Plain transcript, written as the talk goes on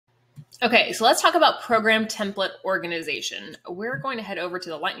Okay, so let's talk about program template organization. We're going to head over to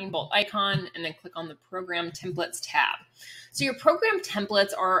the lightning bolt icon and then click on the program templates tab. So your program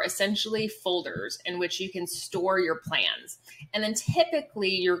templates are essentially folders in which you can store your plans. And then typically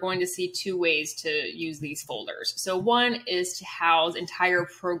you're going to see two ways to use these folders. So one is to house entire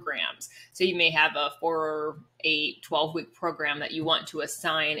programs. So you may have a 4 or 8, 12-week program that you want to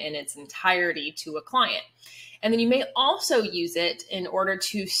assign in its entirety to a client. And then you may also use it in order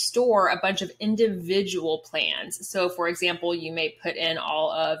to store a bunch of individual plans. So for example, you may put in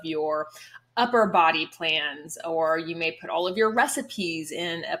all of your upper body plans, or you may put all of your recipes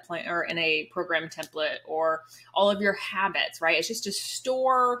in a plan or in a program template, or all of your habits, right? It's just to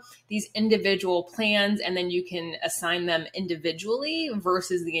store these individual plans, and then you can assign them individually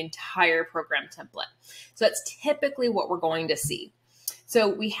versus the entire program template. So that's typically what we're going to see. So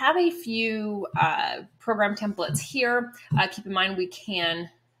we have a few program templates here. Keep in mind we can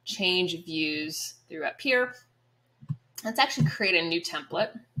change views through up here. Let's actually create a new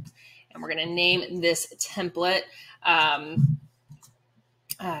template. And we're going to name this template, I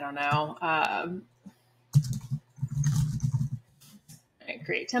don't know. All right,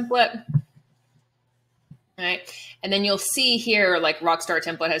 create template. All right. And then you'll see here, like Rockstar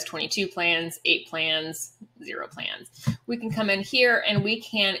template has 22 plans, 8 plans, 0 plans. We can come in here and we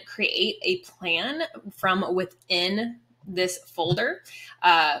can create a plan from within this folder.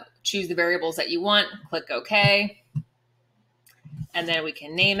 Choose the variables that you want, click OK, and then we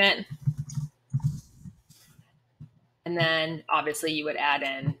can name it. And then obviously you would add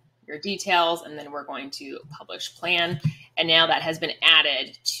in your details, and then we're going to publish plan. And now that has been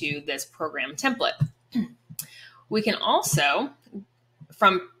added to this program template. We can also,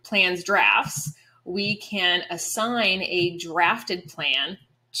 from plans drafts, we can assign a drafted plan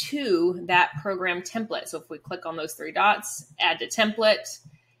to that program template. So if we click on those 3 dots, add to template,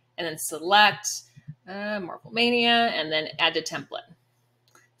 and then select Marvel Mania, and then add to template.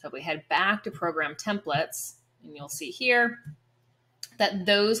 So if we head back to program templates, and you'll see here that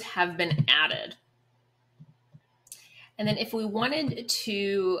those have been added. And then if we wanted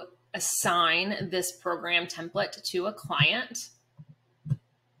to assign this program template to a client,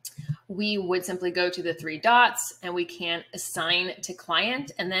 we would simply go to the 3 dots and we can assign to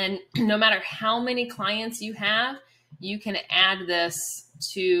client. And then no matter how many clients you have, you can add this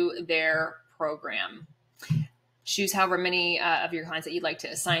to their program. Choose however many of your clients that you'd like to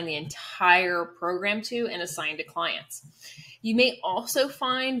assign the entire program to and assign to clients. You may also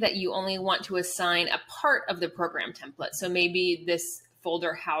find that you only want to assign a part of the program template. So maybe this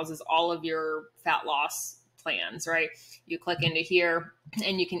folder houses all of your fat loss plans, right? You click into here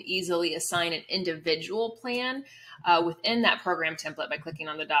and you can easily assign an individual plan within that program template by clicking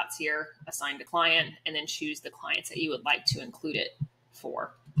on the dots here, assign to client, and then choose the clients that you would like to include it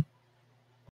for.